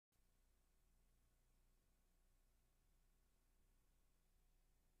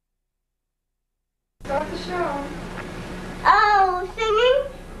Start the show. Oh, singing?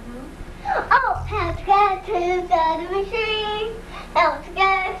 Oh, how to get to Sesame Street. How to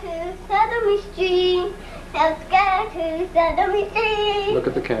get to Sesame Street. How to get to Sesame Street. Look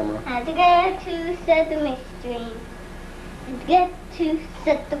at the camera. How to get to Sesame Street. How to get to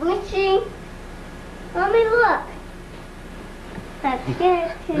Sesame Street. Let me look. How to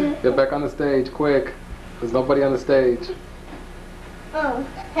get to... Get back on the stage, quick. There's nobody on the stage. Oh,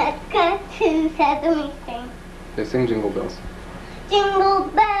 how to get to Sesame Street. They sing Jingle Bells. Jingle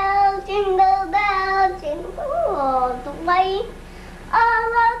bells, jingle all the way.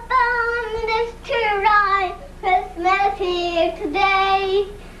 All about this to ride, Christmas here today.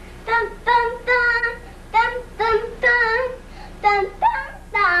 Dun dun dun, dun dun dun, dun dun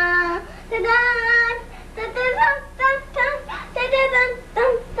dun, dun dun dun dun dun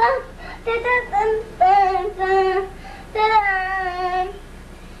dun dun dun.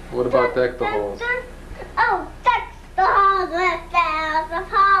 What about Deck the Halls? Oh, deck the halls with bells of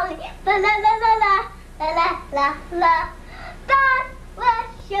holly. La la la la la la la la. God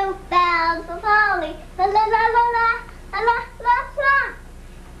bless you, bells of holly. La la la la la la la la la.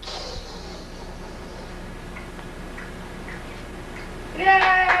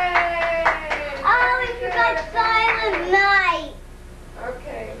 Yay! Oh, we forgot Silent Night.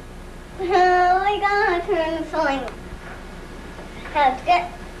 Okay. We gotta turn the sign. Have to get.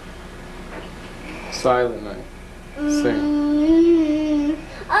 Silent Night. Sing.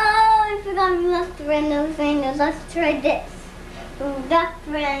 Oh, I forgot we left the red-nosed reindeer. Let's try this. Rudolph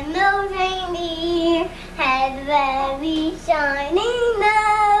the red-nosed reindeer had a very shiny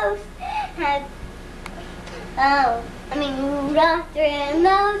nose. Rudolph the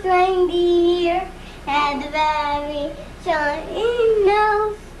red-nosed reindeer had a very shiny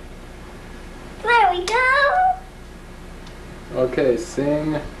nose. There we go. Okay,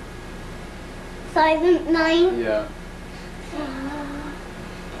 sing. Silent Night. Yeah.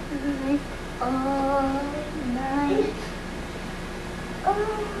 All night.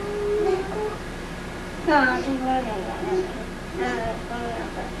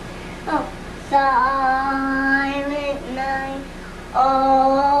 Oh, silent night,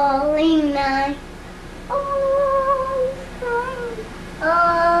 all night,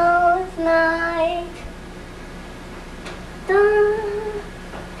 all night.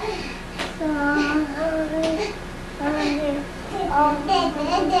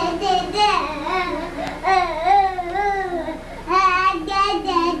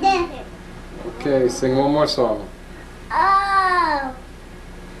 Okay, sing one more song. Oh,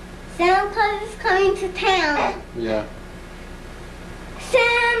 Santa Claus is coming to town. Yeah.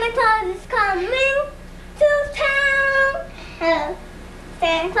 Santa Claus is coming to town.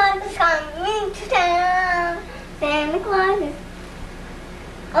 Santa Claus is coming to town. Santa Claus is...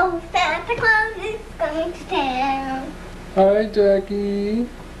 Oh, Santa Claus is coming to town. Hi, Jackie.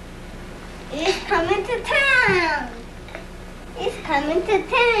 He's coming to town. He's coming to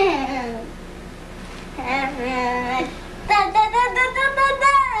town. Da, da, da, da, da, da,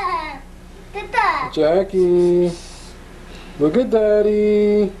 da. Da, da. Jackie. Look at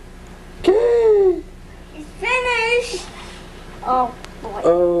Daddy. Okay. He's finished. Oh, boy.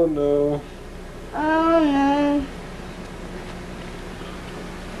 Oh, no. Oh, no.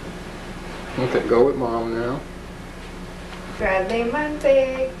 Okay, go with Mom now. Dale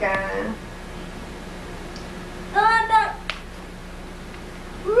manteca. Dada.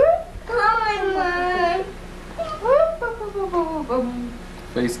 Come on.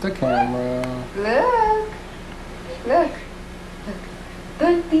 Face the camera. Look. Look.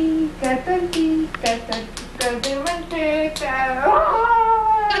 Tortica, tortica, tortica de manteca.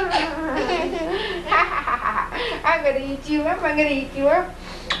 I'm gonna eat you up. I'm gonna eat you up.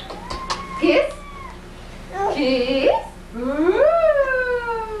 Kiss. Kiss. Ooh.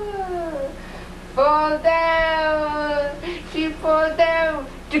 Fall down. She fall down.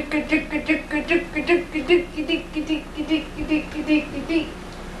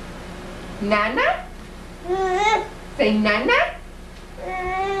 Nana? Say Nana?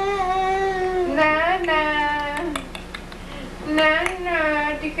 Nana. Nana.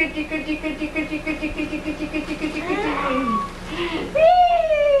 Ticka ticka ticka ticka ticka ticka ticka ticka ticka ticka ticka.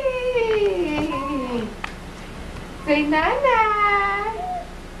 Say Nana.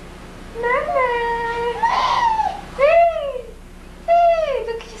 Nana. Hey. Hey,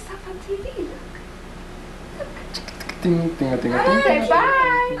 look at yourself on TV. Look. Ding, ding, ding, ding. Say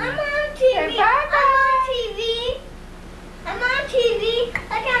bye. I'm on TV. Say bye bye. I'm on TV. I'm on TV.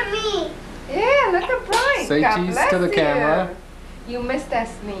 Look at me. Yeah, look at Brian. Say God cheese bless to the you. camera. You missed that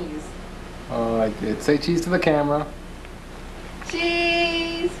sneeze. Oh, I did. Say cheese to the camera.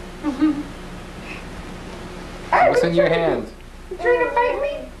 Cheese. What's in your hand? You trying to fight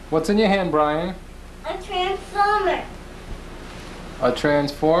me? What's in your hand, Brian? A transformer. A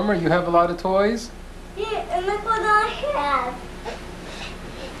transformer? You have a lot of toys? Yeah, and look what I have.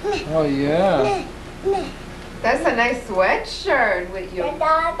 Oh, yeah. That's a nice sweatshirt with Da, you,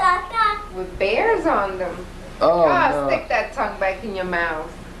 da, da. with bears on them. Oh, Ah, no. stick that tongue back in your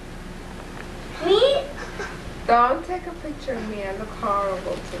mouth. Me? Don't take a picture of me. I look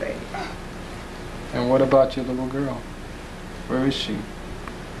horrible today. And what about your little girl? Where is she?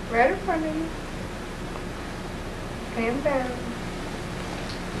 Right in front of you. Calm down.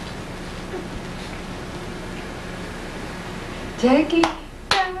 Jackie, Da,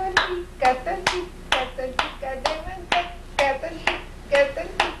 da, da, da, da, da, da, da, da.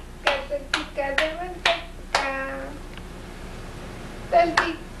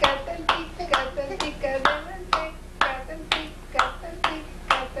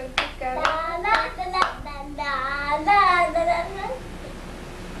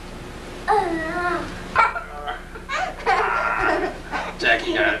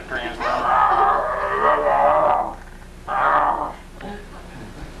 Jackie got it.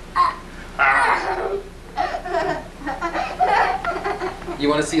 You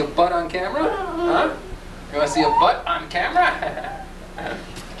want to see a butt on camera? Huh? You want to see a butt on camera?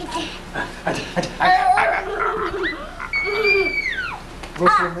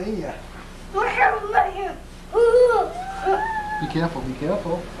 What's your name? Be careful, be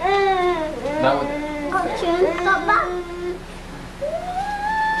careful.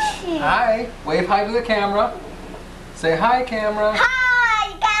 Hi. Wave hi to the camera. Say hi, camera.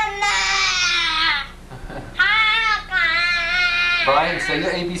 Hi, camera. Hi, Brian, say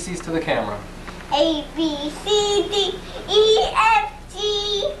your ABCs to the camera. A, B, C, D, E, F, G,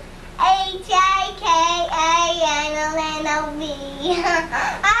 H, I, K, L, M, N, O, P.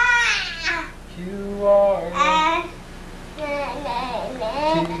 Q, R, S.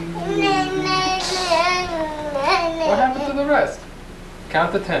 What happened to the rest?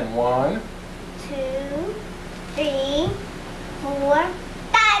 Count to 10. 1. 2, 3, 4.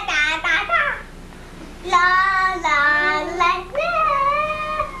 Da da da da. La la la la.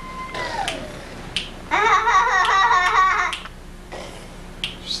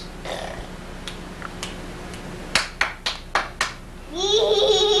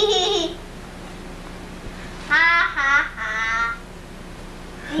 Yee. Ha ha ha.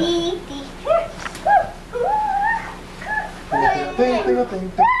 Dee dee.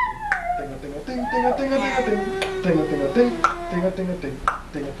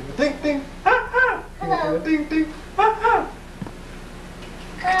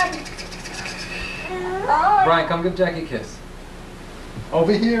 Brian, come give Jackie a kiss.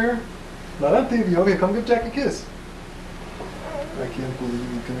 Over here. Not on TV. Over here. Come give Jackie a kiss. I can't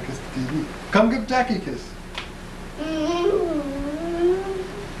believe you're gonna kiss the TV. Come give Jackie a kiss.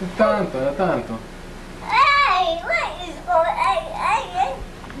 Tanto, tanto. Hey, what is going on? Hey.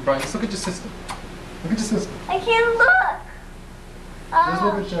 Brian, just look at your sister. Look at your sister. I can't look. Just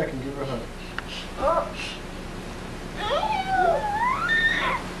look at Jackie and give her a hug.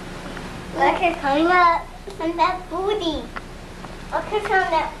 Look, it's coming up on that booty. Look, it's on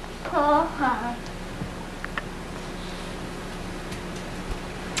that paw.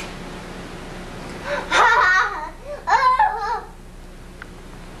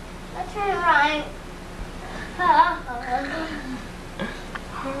 Let's turn around.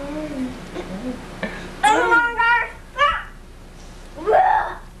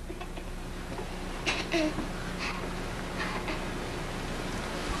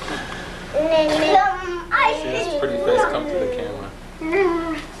 See this pretty face come to the camera.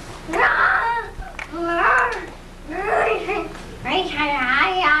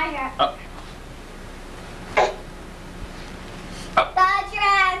 Up. The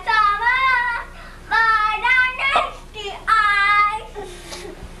transformer by the nasty eyes.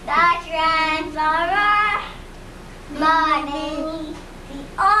 The transformer by the nasty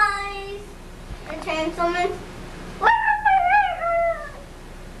eyes. The transformers.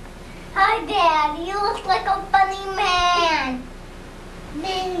 Hi, Dad. You look like a funny man.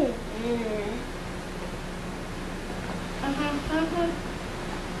 Ding.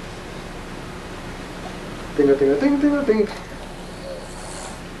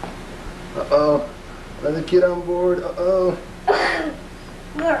 Uh-oh. Another kid on board. Uh-oh.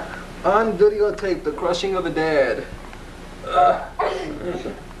 On videotape, the crushing of a dad.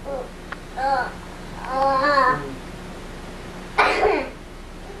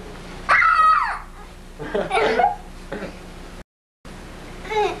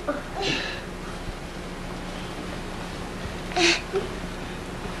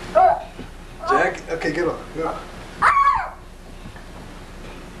 Jack, okay, get off.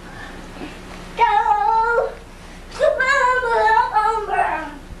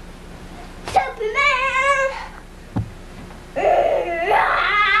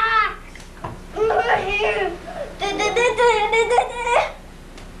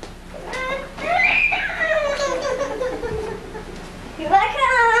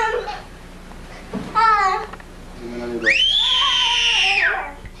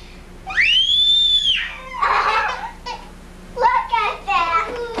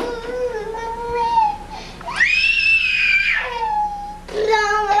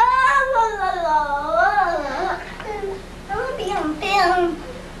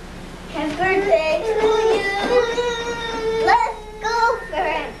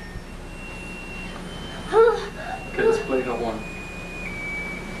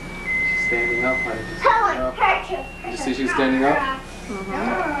 standing up, honey. She's Come standing on, up. hurt you. Did you see she's standing up?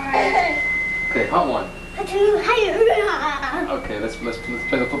 Okay, hot one. Okay, let's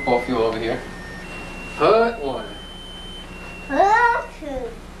play the football field over here. Hut one. Hurt two.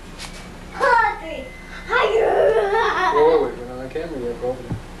 Hurt three. Wait, we're not on camera yet. Go over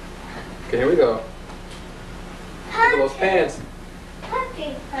there. Okay, here we go. Look at those pants.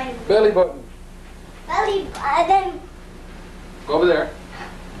 Belly button. Belly button. Go over there.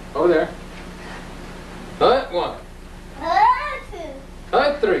 Over there. Hut one. Hurt two.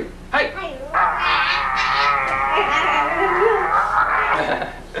 Hut three. Hey!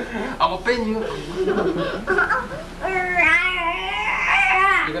 I'm gonna pin you.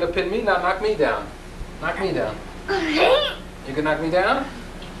 You're gonna pin me? Now knock me down. Knock me down. You can knock me down?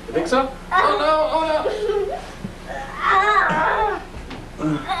 You think so? Oh no, oh no.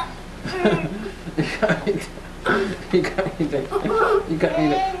 You got me there. You got me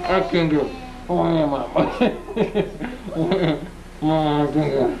there. I can't do it. Oh yeah, mama.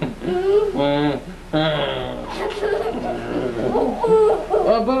 A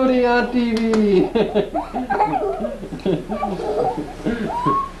booty on TV.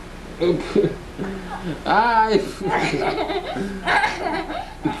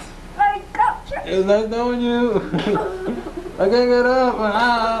 It's nice knowing you. I can't get up. I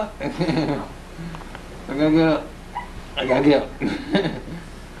gotta get up. I gotta get up.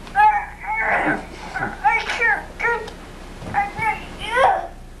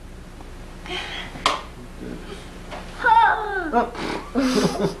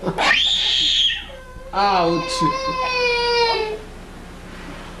 Ouch.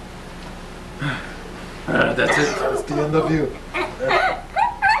 That's it. That's the end of you.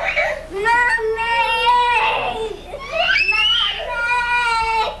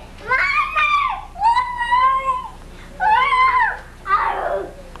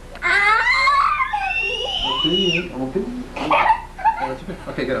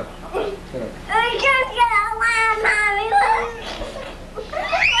 Okay, get up. Get up.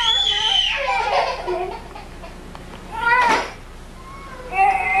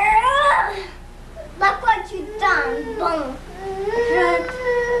 Look what you've done. Boom.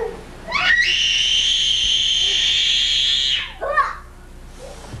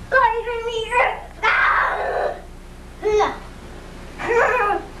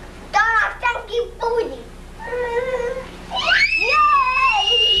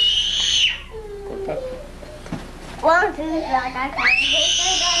 One, two, three, I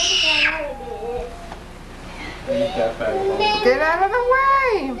Get out of the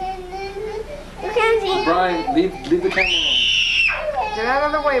way. You can't see. Brian, leave the camera alone. Get out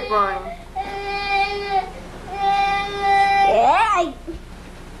of the way, Brian. Hey!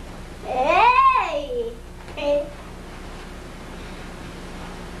 Hey!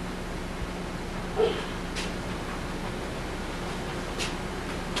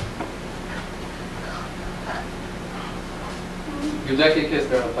 Give Jackie a kiss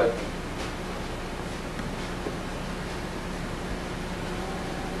there on the plate.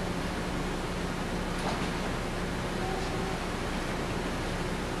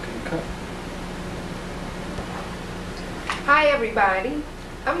 Hi, everybody.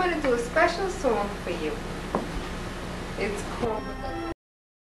 I'm going to do a special song for you. It's called